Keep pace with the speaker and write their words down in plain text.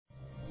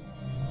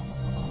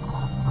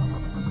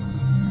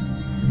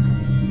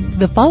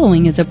The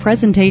following is a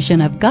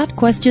presentation of Got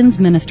Questions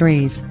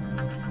Ministries.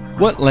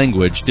 What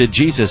language did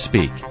Jesus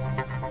speak?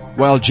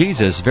 While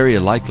Jesus very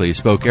likely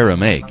spoke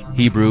Aramaic,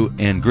 Hebrew,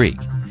 and Greek,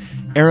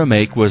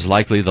 Aramaic was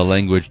likely the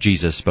language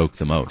Jesus spoke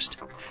the most.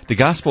 The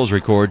Gospels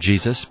record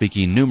Jesus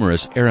speaking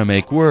numerous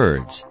Aramaic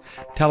words.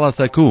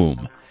 Talitha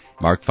kum,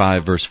 Mark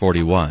 5 verse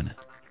 41.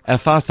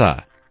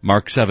 Ephatha,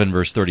 Mark 7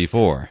 verse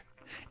 34.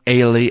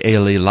 Eli,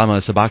 Eli, lama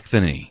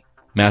sabachthani,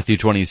 Matthew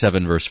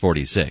 27 verse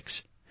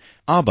 46.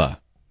 Abba,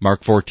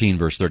 Mark 14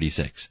 verse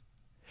 36.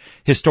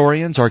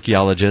 Historians,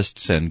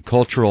 archaeologists, and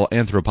cultural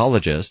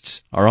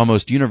anthropologists are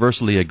almost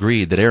universally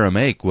agreed that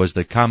Aramaic was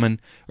the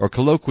common or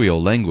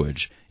colloquial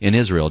language in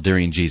Israel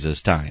during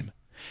Jesus' time.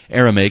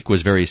 Aramaic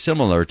was very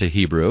similar to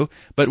Hebrew,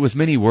 but with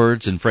many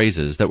words and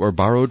phrases that were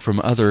borrowed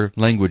from other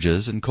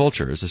languages and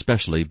cultures,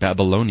 especially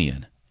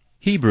Babylonian.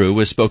 Hebrew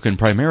was spoken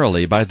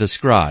primarily by the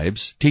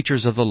scribes,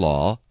 teachers of the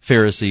law,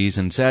 Pharisees,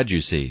 and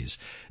Sadducees,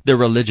 the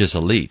religious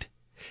elite.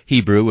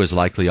 Hebrew was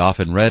likely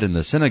often read in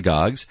the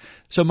synagogues,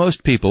 so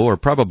most people were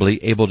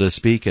probably able to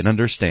speak and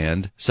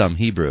understand some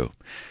Hebrew.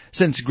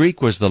 Since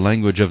Greek was the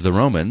language of the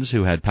Romans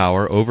who had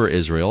power over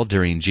Israel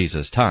during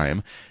Jesus'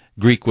 time,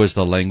 Greek was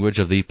the language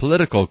of the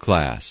political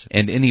class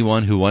and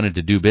anyone who wanted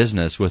to do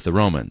business with the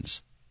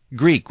Romans.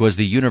 Greek was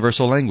the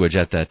universal language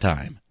at that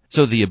time,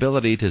 so the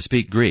ability to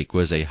speak Greek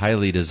was a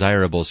highly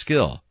desirable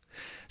skill.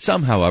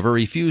 Some, however,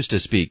 refused to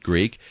speak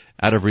Greek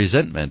out of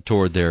resentment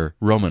toward their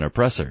Roman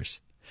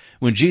oppressors.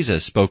 When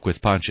Jesus spoke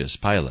with Pontius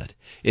Pilate,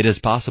 it is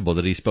possible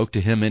that he spoke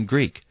to him in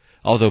Greek,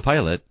 although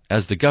Pilate,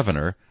 as the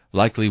governor,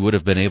 likely would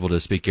have been able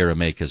to speak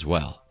Aramaic as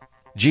well.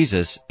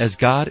 Jesus, as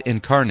God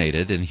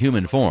incarnated in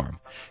human form,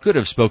 could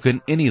have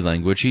spoken any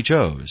language he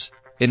chose.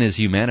 In his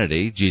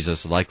humanity,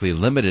 Jesus likely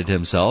limited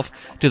himself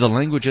to the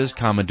languages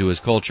common to his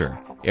culture,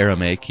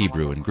 Aramaic,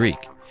 Hebrew, and Greek.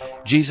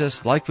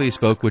 Jesus likely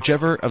spoke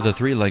whichever of the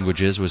three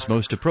languages was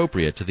most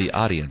appropriate to the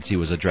audience he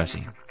was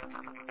addressing.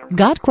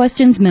 Got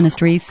Questions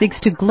Ministries seeks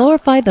to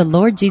glorify the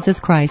Lord Jesus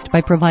Christ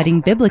by providing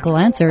biblical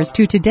answers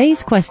to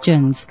today's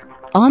questions.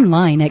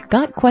 Online at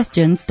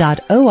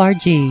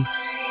GotQuestions.org.